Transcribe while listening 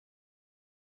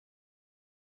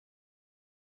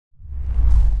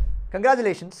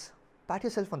Congratulations, pat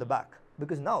yourself on the back,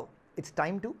 because now it's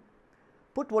time to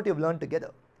put what you've learned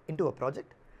together into a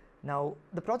project. Now,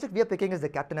 the project we are picking is the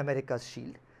Captain America's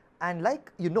shield, and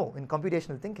like you know in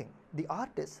computational thinking, the art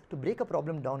is to break a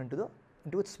problem down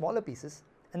into its smaller pieces,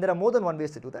 and there are more than one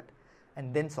ways to do that,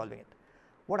 and then solving it.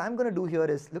 What I'm going to do here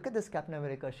is look at this Captain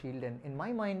America shield, and in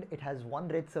my mind it has one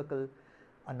red circle,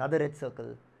 another red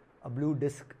circle, a blue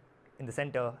disc in the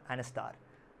center, and a star.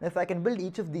 Now, if I can build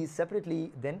each of these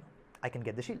separately, then I can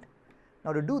get the shield.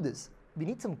 Now, to do this, we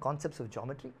need some concepts of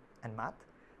geometry and math.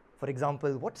 For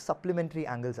example, what supplementary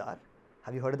angles are.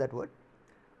 Have you heard of that word?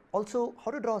 Also, how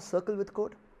to draw a circle with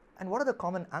code, and what are the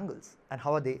common angles and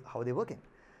how are they working.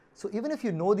 So even if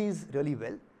you know these really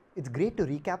well, it's great to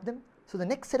recap them. So the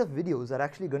next set of videos are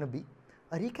actually going to be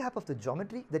a recap of the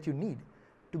geometry that you need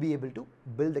to be able to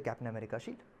build the Captain America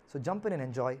shield. So jump in and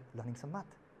enjoy learning some math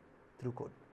through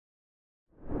code.